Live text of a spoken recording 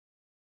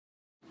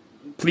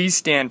Please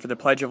stand for the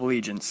Pledge of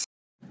Allegiance.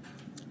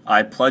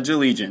 I pledge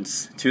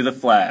allegiance to the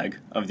flag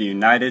of the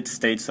United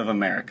States of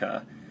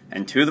America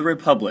and to the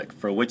republic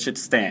for which it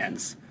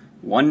stands,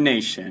 one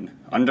nation,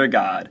 under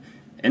God,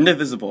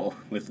 indivisible,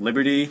 with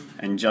liberty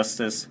and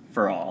justice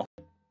for all.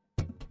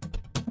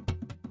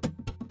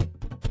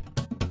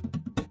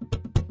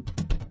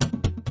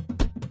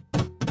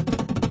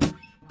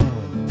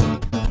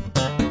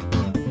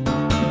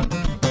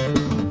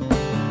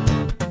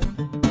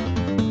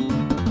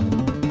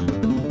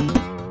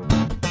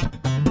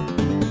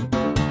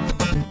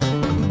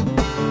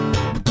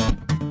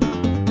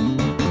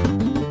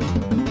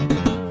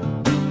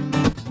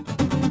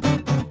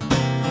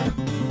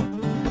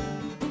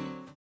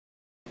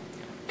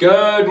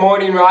 Good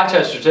morning,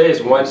 Rochester. Today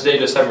is Wednesday,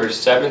 December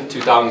 7th,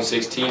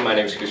 2016. My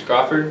name is Chris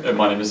Crawford. And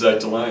my name is Zach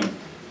DeLine.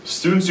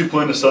 Students who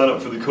plan to sign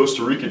up for the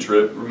Costa Rica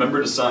trip,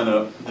 remember to sign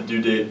up. The due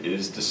date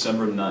is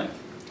December 9th.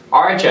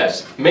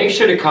 RHS, make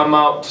sure to come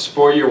out to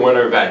support your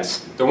winter events.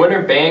 The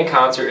winter band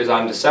concert is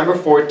on December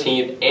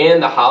 14th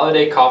and the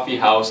Holiday Coffee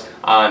House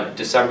on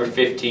December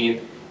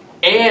 15th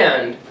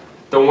and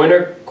the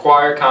winter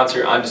choir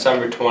concert on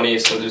December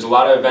 20th. So there's a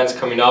lot of events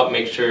coming up.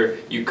 Make sure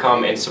you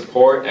come and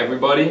support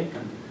everybody.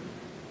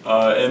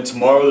 And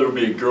tomorrow there will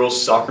be a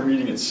girls' soccer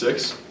meeting at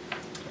 6.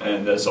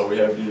 And that's all we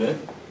have for you today.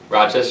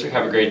 Rochester,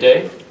 have a great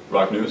day.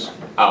 Rock News,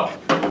 out.